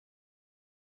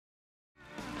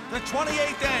the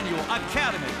 28th Annual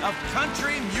Academy of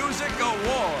Country Music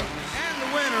Award. And the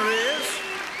winner is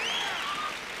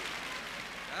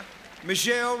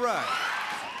Michelle Wright.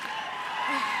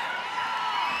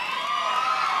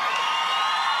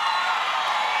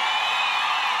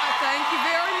 Thank you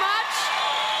very much.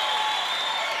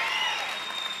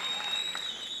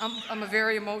 I'm a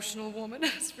very emotional woman,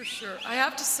 that's for sure. I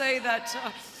have to say that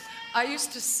I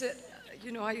used to sit,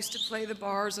 you know, I used to play the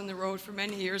bars on the road for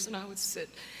many years, and I would sit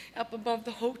up above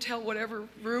the hotel, whatever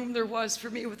room there was for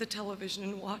me with the television,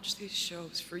 and watch these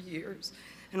shows for years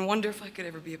and wonder if I could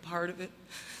ever be a part of it.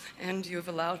 And you have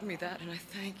allowed me that, and I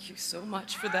thank you so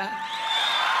much for that.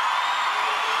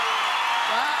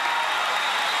 Wow.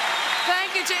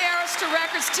 Thank you to Arista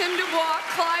Records, Tim Dubois,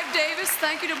 Clive Davis.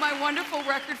 Thank you to my wonderful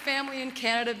record family in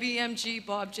Canada, BMG,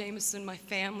 Bob Jameson, my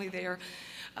family there.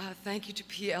 Thank you to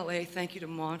PLA, thank you to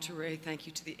Monterey, thank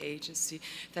you to the agency,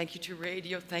 thank you to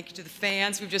radio, thank you to the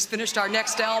fans. We've just finished our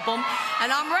next album,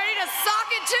 and I'm ready to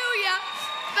sock it to you.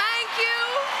 Thank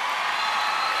you.